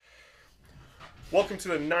Welcome to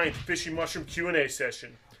the 9th Fishy Mushroom Q&A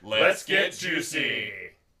session. Let's get juicy.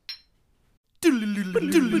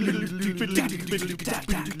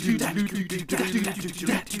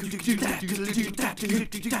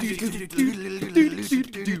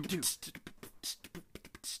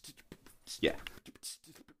 Yeah.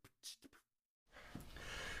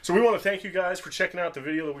 So we want to thank you guys for checking out the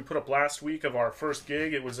video that we put up last week of our first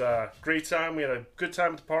gig. It was a great time. We had a good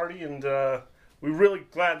time at the party, and we're really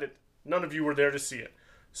glad that none of you were there to see it.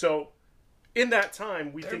 So in that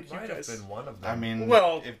time, we think you Might guys... have been one of them. I mean,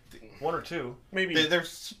 Well, one or two. maybe...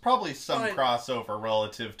 there's probably some I- crossover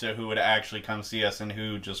relative to who would actually come see us and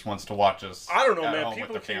who just wants to watch us. I don't know, at man. home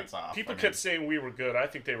People with their pants off. People I mean, kept saying we were good. I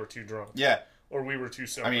think they were too drunk. Yeah, Or we were too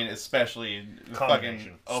sober. I mean, especially fucking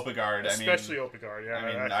Combination. Opigard. Especially Opigard, yeah. I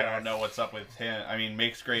mean, that I guy. don't know what's up with him. I mean,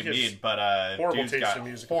 makes great He has mead, but horrible dude's taste got in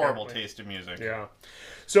music, horrible apparently. taste in music. Yeah.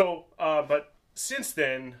 So, but since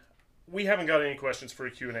then, we haven't got any questions for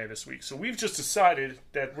a Q&A this week. So we've just decided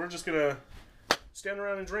that we're just going to stand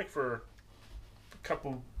around and drink for a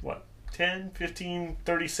couple, 10, 15,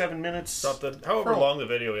 37 minutes? Something. However For a- long the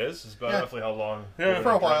video is about Yeah. roughly how long. Yeah. we're For a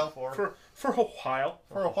gonna while. drink For a while.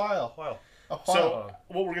 For a while. Wow. A while. So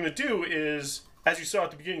what we're going to do is, as you saw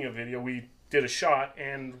at the beginning of the video, we did a shot,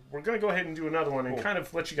 and we're going to go ahead and do another one and kind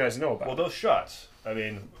of let you guys know about Well, it. those shots. I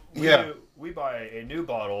mean, we buy a new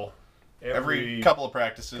bottle every couple of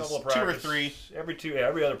practices, couple of 2 or practice, 3.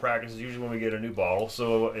 every other practice is usually when we get a new bottle.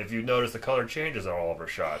 So if you notice, the color changes on all of our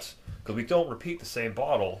shots because we don't repeat the same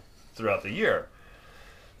bottle throughout the year.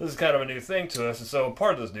 This is kind of a new thing to us, and so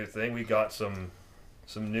part of this new thing, we got some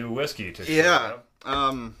new whiskey to Yeah.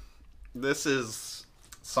 share. This is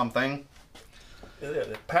something.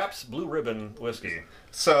 Pabst Blue Ribbon whiskey.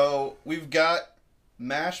 So we've got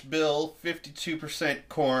mash bill, 52%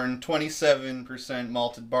 corn, 27%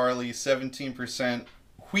 malted barley, 17%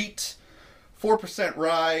 wheat, 4%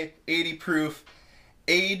 rye, 80 proof,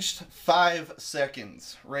 aged 5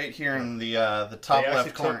 seconds. Right here in the top They actually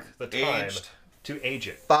left corner. took the time Aged to age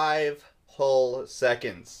it. 5 whole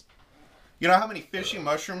seconds. You know how many fishy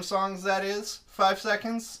mushroom songs that is? 5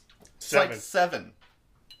 seconds? It's 7. like 7.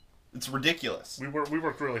 It's ridiculous. We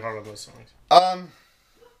worked really hard on those songs.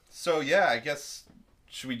 So yeah, I guess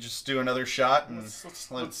should we just do another shot and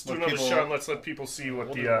Let's let do another people- shot and let's let people see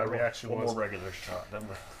what the reaction one was. more regular shot.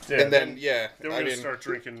 Yeah, and then yeah, then we're going to start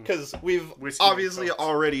drinking. because we've whiskey obviously and Cokes.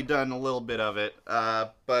 already done a little bit of it,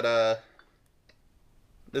 but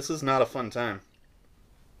this is not a fun time.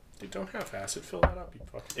 You don't have acid. Fill that up, you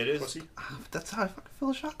fucking It is- pussy. That's how I fucking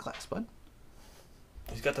fill a shot glass, bud.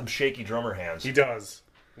 He's got them shaky drummer hands. He does.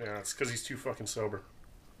 Yeah, it's because he's too fucking sober.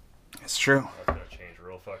 It's true. That's gonna change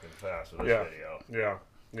real fucking fast with this Yeah. video.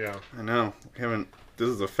 Yeah. I know. We haven't. This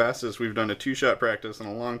is the fastest we've done a 2-shot practice in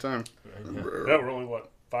a long time. Yeah, we're only,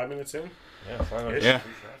 5 minutes in? Yeah, 5 minutes. Yeah. 2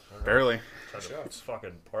 shots. Barely. Time to Shots.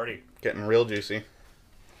 fucking party. Getting real juicy.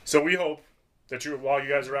 So we hope that while you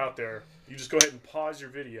guys are out there, you just go ahead and pause your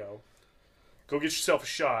video, go get yourself a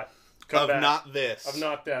shot, come Of back. not this. Of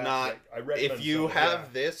not that. Not. I recommend If you some, have yeah.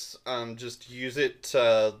 this, just use it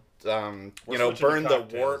to, We're burn switching to the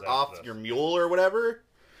cocktails wart after off this. your mule or whatever.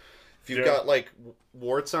 If you've Yeah. got like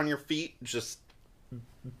warts on your feet, just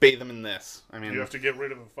bathe them in this. I mean, You have to get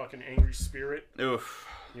rid of a fucking angry spirit. oof.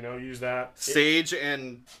 Use that. Sage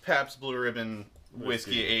and Pabst Blue Ribbon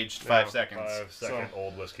whiskey aged 5 seconds. 5-second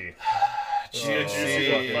old whiskey.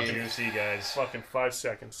 Juicy. Fucking juicy, guys. Fucking 5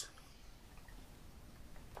 seconds.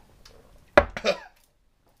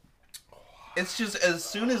 It's just as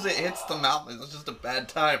soon as it hits the mouth, it's just a bad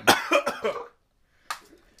time.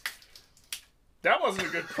 That wasn't a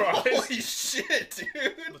good prize. Holy shit,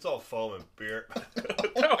 dude! It's all foam and beer.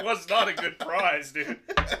 That was not a good prize, dude.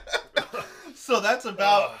 So that's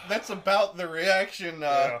about the reaction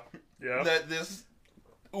Yeah. that this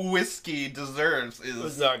whiskey deserves. It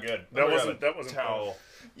was Is not good. That We wasn't- got a that wasn't towel.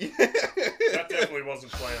 That definitely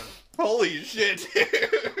wasn't planned. Holy shit,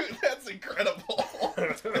 dude! That's incredible.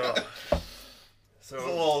 So It's a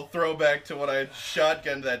little throwback to when I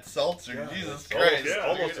shotgunned that seltzer. Jesus it's almost- Christ! yeah,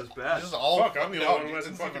 almost dude. as bad. Just all Fuck, I'm the no, only one who dude,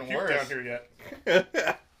 hasn't it's fucking even puked worse. down here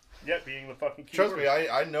yet. Yet being the fucking key Trust word. me,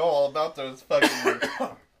 I know all about those fucking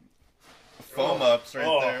foam ups right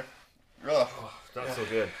Oh. there. Ugh. not so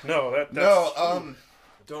good. No, that's... No,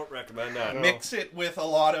 Don't recommend that. No. mix it with a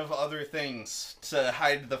lot of other things to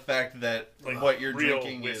hide the fact that Like what you're real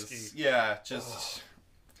drinking whiskey. is just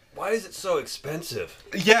Why is it so expensive?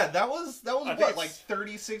 yeah. That was I think what it's- like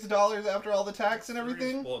 $36 after all the tax and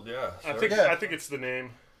everything. Well, yeah. I sure. think Yeah. I think it's the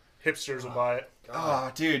name. Hipsters will buy it.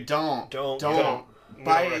 Oh, dude, don't Don't. We don't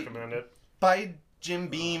buy recommend it. buy Jim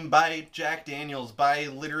Beam, buy Jack Daniels, buy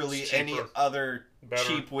literally any cheaper. other Better.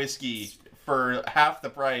 cheap whiskey for half the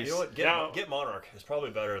price. You know what? Get Monarch. It's probably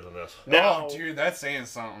better than this. Now, Oh, dude, that's saying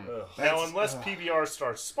something. Ugh. now unless PBR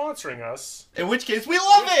starts sponsoring us, In which case, we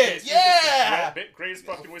love it. Yeah. Greatest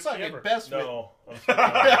fucking whiskey Fucking ever. best. No. I'm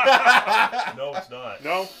sorry. No, it's not.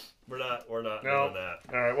 No, We're not no. doing that.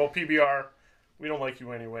 All right. Well, PBR, we don't like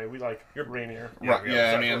you anyway. We like Rainier. Right,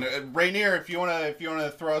 yeah, I exactly. mean, Rainier, if you wanna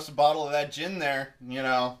throw us a bottle of that gin there, you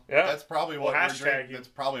know, Yeah. that's probably We'll what we're hashtag drinking. you. That's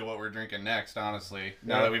probably what we're drinking next. Honestly,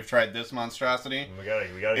 now Yeah. that we've tried this monstrosity, We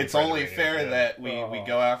gotta. it's only fair that we Oh.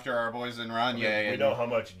 go after our boys in Ranye. we know how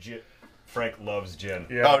much Frank loves gin.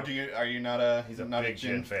 Yeah. Oh, are you not a? He's a not big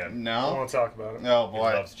gin fan. I don't No. want to talk about it. Oh He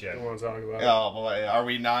boy. loves I gin. don't want to talk about it. Oh boy. Are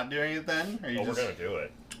we not doing it then? Are you Oh, we're just gonna do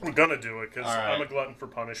it. We're gonna do it because All right. I'm a glutton for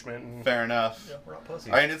punishment. And, fair enough? Yeah, we're not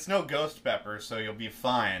pussies. I mean, it's no ghost pepper, so you'll be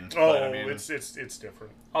fine. oh, but, I mean, it's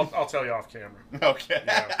different. I'll tell you off camera. okay.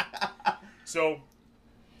 Yeah. So,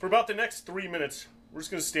 for about the next 3 minutes, we're just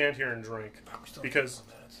gonna stand here and drink because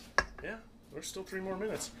yeah, there's still 3 more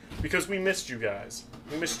minutes because we missed you guys.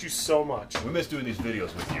 We missed you so much. We miss doing these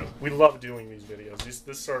videos with you. We love doing these videos. This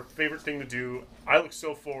is our favorite thing to do. I look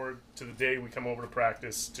so forward to the day we come over to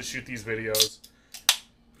practice to shoot these videos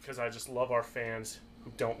because I just love our fans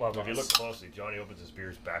who don't love If you us. look closely, Johnny opens his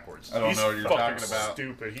beers backwards. I don't He's know what you're fucking talking about.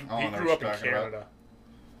 stupid. He I don't know grew what up in you're talking about. Canada.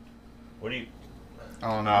 What are you? I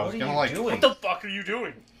don't know. I was What are gonna you like. doing? What the fuck are you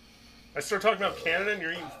doing? I start talking about Canada and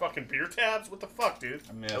you're eating fucking beer tabs? What the fuck, dude?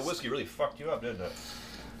 I missed. That whiskey really fucked you up, didn't it?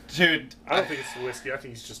 Dude, I don't think it's the whiskey. I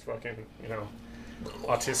think he's just fucking,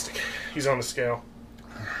 autistic. He's on the scale.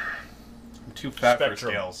 I'm too fat Spectrum. for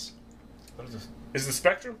scales. What is this? Is the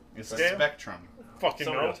spectrum? It's a Scale? spectrum. Fucking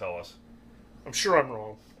Somebody no. will tell us. I'm sure I'm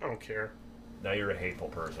wrong. I don't care. Now you're a hateful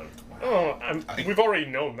person. Oh, we've already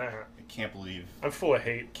known that. I can't believe. I'm full of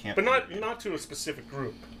hate, Can't but not believe it. not to a specific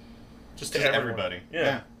group. Just to Just everyone. everybody.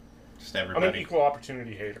 Yeah. Just I'm an everybody. equal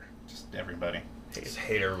opportunity hater. Just everybody. Just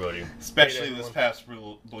hate everybody. Especially Hate this everyone. past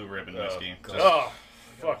blue ribbon Oh, whiskey. God. Just Oh,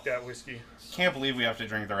 fuck that whiskey. can't believe we have to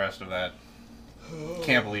drink the rest of that.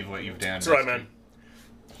 Can't believe what you've done. That's right, man.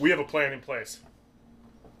 We have a plan in place.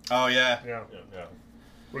 Oh yeah. Yeah, Yeah.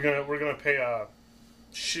 we're gonna pay a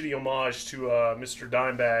shitty homage to Mr.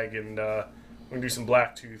 Dimebag, and we're gonna do some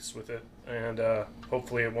black tooths with it, and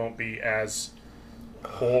hopefully it won't be as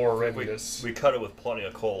horrendous. We cut it with plenty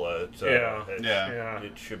of cola. Yeah. Yeah.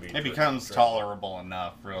 It should be. It becomes tolerable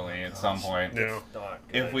enough, really, at some point. Yeah. Not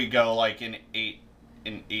If good. we go like an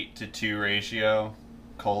 8-to-2 ratio,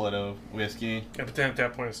 cola to whiskey, Yeah, but then at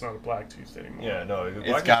that point, it's not a black tooth anymore. Yeah, no.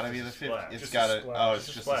 it's got to be the 50. It's Just got a to. splash. Oh, it's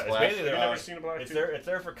Just just a a splash. splash. It's mainly You've there- never seen a black It's tooth?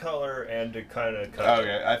 there for color and to kind of cut.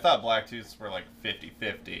 Okay, I thought black tooths were like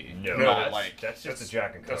 50-50. No, No, not that's, like. that's just a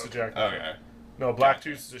Jack and Coke. That's a Jack. Okay. No, black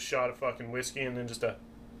tooth is a shot of fucking whiskey and then just a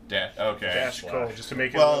Okay. dash of Splash. cola just to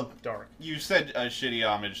make it Well, look dark. You said a shitty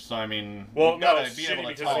homage, so I mean, Well, you no, gotta it's be shitty able to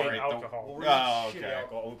because of the tolerate alcohol. Well, we're Oh, using shitty okay.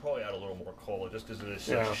 alcohol. We'll probably add a little more cola just because it is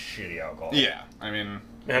such Yeah. shitty alcohol. Yeah, I mean,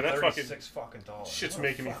 Man, that fucking $36 fucking dollars. shit's What a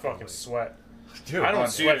making me fucking waste. sweat. Dude, I don't oh,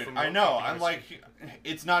 sweat dude, from I know. fucking I'm like,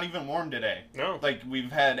 it's not even warm today. No. Like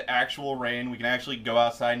we've had actual rain. We can actually go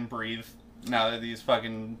outside and breathe now that these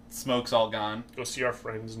fucking smoke's all gone. Go see our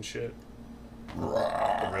friends and shit.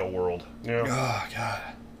 the real world. Yeah. Oh god,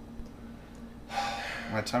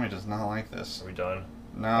 my tummy does not like this. Are we done?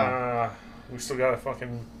 No, We still got a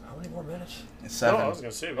fucking. How many more minutes? it's No, 7. I was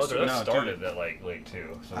gonna say we Oh, still that no, started at like late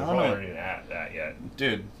too, so I we're don't probably know. not even at that yet.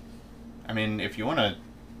 Dude, I mean, if you want to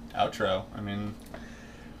outro, I mean,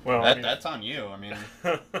 Well, that, I mean, that's on you. I mean,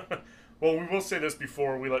 well, we will say this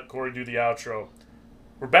before we let Corey do the outro.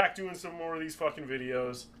 We're back doing some more of these fucking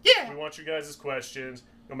videos. Yeah. We want you guys' questions,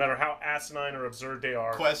 no matter how asinine or absurd they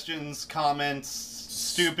are. questions, comments,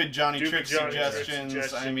 stupid Johnny Stupid Trick Johnny Trick suggestions. I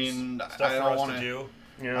suggestions. mean, Stuff I for don't us want to do.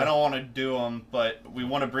 Yeah. I don't want to do them, but we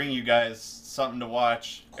want to bring you guys something to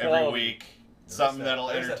watch every Quality. week. Something There's that'll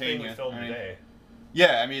there's entertain that thing you. we filmed I mean, today.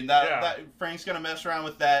 yeah, I mean that, Yeah. that Frank's gonna mess around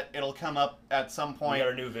with that. It'll come up at some We point. got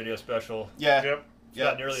our new video special. Yeah, Yep. It's yeah.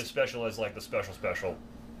 not nearly as special as like the special.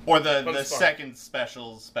 Or the But it's fun. second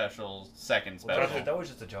special, second Well, special. that was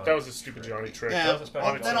just a Johnny. That was a stupid Johnny trick. Yeah, that was a special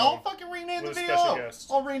well, then video. I'll fucking rename the With a video. special guest.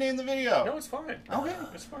 I'll rename the video. No, it's fine. Okay.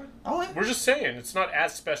 It's fine. Okay. We're just saying it's not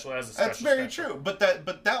as special as a special. That's very special. true,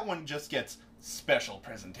 but that one just gets special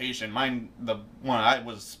presentation. Mine, the one I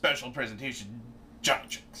was special presentation, Johnny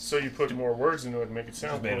Tricks. So you put more words into it and make it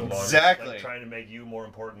sound Just made it cool. longer. Exactly. Like trying to make you more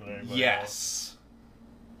important than anybody else. Yes.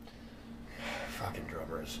 Fucking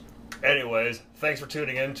drummers. Anyways, thanks for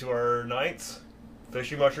tuning in to our 9th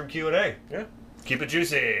Fishy Mushroom Q&A. Yeah. Keep it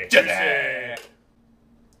juicy. Juicy.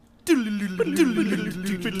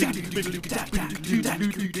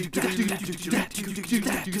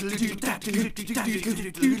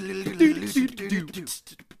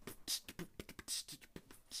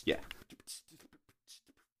 Yeah.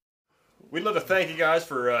 We'd love to thank you guys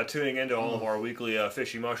for tuning into all of our weekly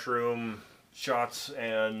fishy mushroom shots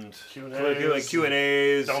and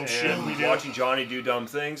Q&As dumb shit we do. watching Johnny do dumb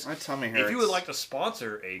things. My tummy hurts. If you would like to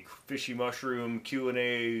sponsor a fishy mushroom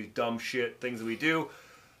Q&A dumb shit things that we do,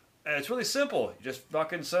 it's really simple. You just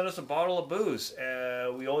fucking send us a bottle of booze.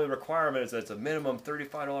 We only requirement is that it's a minimum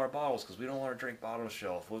 $35 bottles because we don't want to drink bottom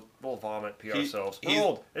shelf. We'll vomit, pee ourselves. We're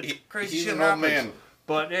old. It's crazy he's shit an happens. old man.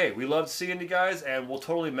 But hey, we love seeing you guys, and we'll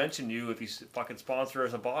totally mention you if you fucking sponsor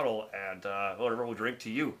us a bottle, and whatever we'll drink to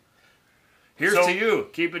you. Here's to you.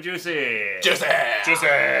 Keep it juicy. Juicy.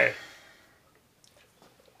 Juicy.